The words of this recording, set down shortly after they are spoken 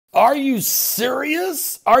Are you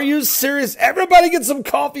serious? Are you serious? Everybody get some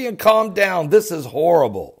coffee and calm down. This is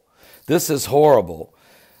horrible. This is horrible.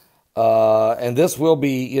 And this will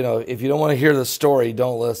be, if you don't want to hear the story,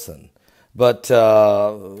 don't listen. But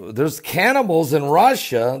there's cannibals in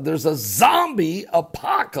Russia. There's a zombie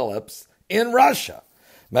apocalypse in Russia.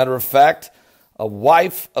 Matter of fact, a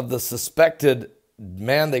wife of the suspected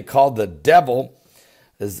man they called the devil,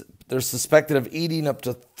 they're suspected of eating up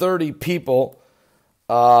to 30 people,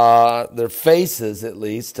 their faces at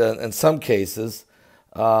least, in some cases,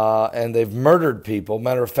 and they've murdered people.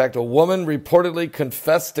 Matter of fact, a woman reportedly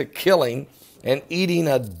confessed to killing and eating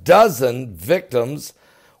a dozen victims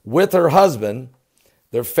with her husband.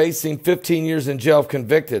 They're facing 15 years in jail if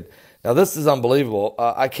convicted. Now, this is unbelievable.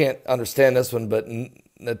 I can't understand this one, but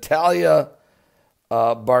Natalia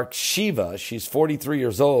Barkshiva, she's 43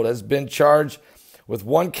 years old, has been charged with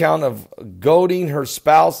one count of goading her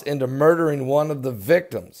spouse into murdering one of the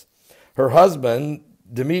victims. Her husband,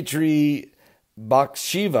 Dmitry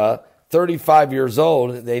Bakshiva, 35 years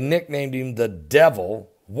old, they nicknamed him the devil.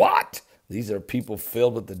 What? These are people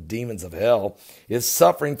filled with the demons of hell, is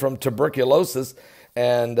suffering from tuberculosis,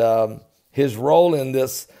 and his role in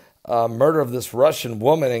this murder of this Russian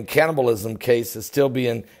woman and cannibalism case is still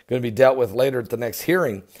going to be dealt with later at the next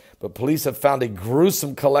hearing. But police have found a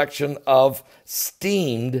gruesome collection of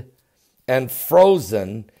steamed and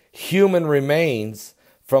frozen human remains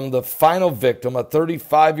from the final victim, a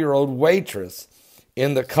 35-year-old waitress,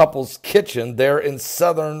 in the couple's kitchen there in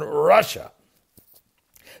southern Russia.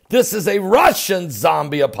 This is a Russian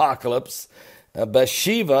zombie apocalypse.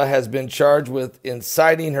 Bathsheba has been charged with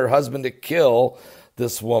inciting her husband to kill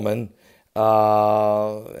this woman.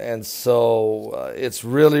 And so it's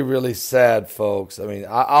really, really sad, folks. I mean,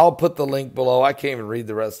 I'll put the link below. I can't even read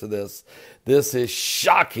the rest of this. This is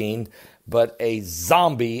shocking, but a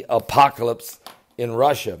zombie apocalypse in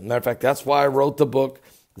Russia. Matter of fact, that's why I wrote the book,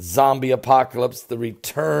 Zombie Apocalypse, The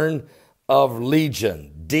Return of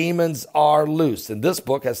Legion. Demons are loose. And this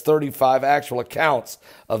book has 35 actual accounts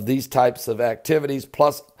of these types of activities.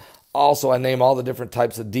 Plus, also, I name all the different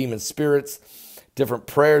types of demon spirits. Different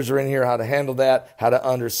prayers are in here, how to handle that, how to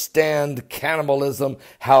understand cannibalism,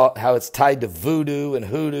 how it's tied to voodoo and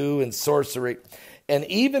hoodoo and sorcery. And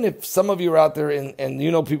even if some of you are out there and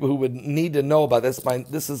you know people who would need to know about this,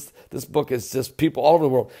 this book is just people all over the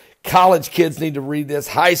world. College kids need to read this.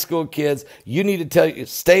 High school kids, you need to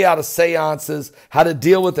stay out of seances. How to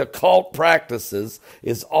deal with occult practices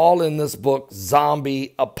is all in this book,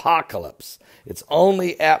 Zombie Apocalypse. It's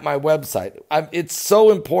only at my website. It's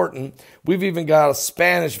so important. We've even got a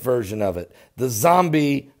Spanish version of it, the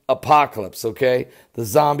Zombie Apocalypse, okay? The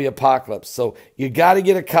Zombie Apocalypse. So you got to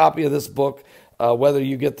get a copy of this book, whether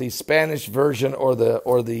you get the Spanish version or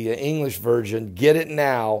the English version. Get it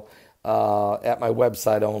now at my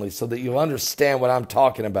website only so that you'll understand what I'm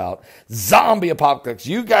talking about. Zombie Apocalypse.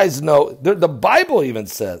 You guys know, the Bible even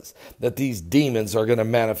says that these demons are going to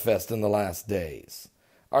manifest in the last days.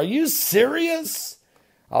 Are you serious?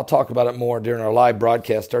 I'll talk about it more during our live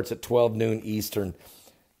broadcast. Starts at 12 noon Eastern.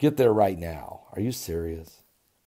 Get there right now. Are you serious?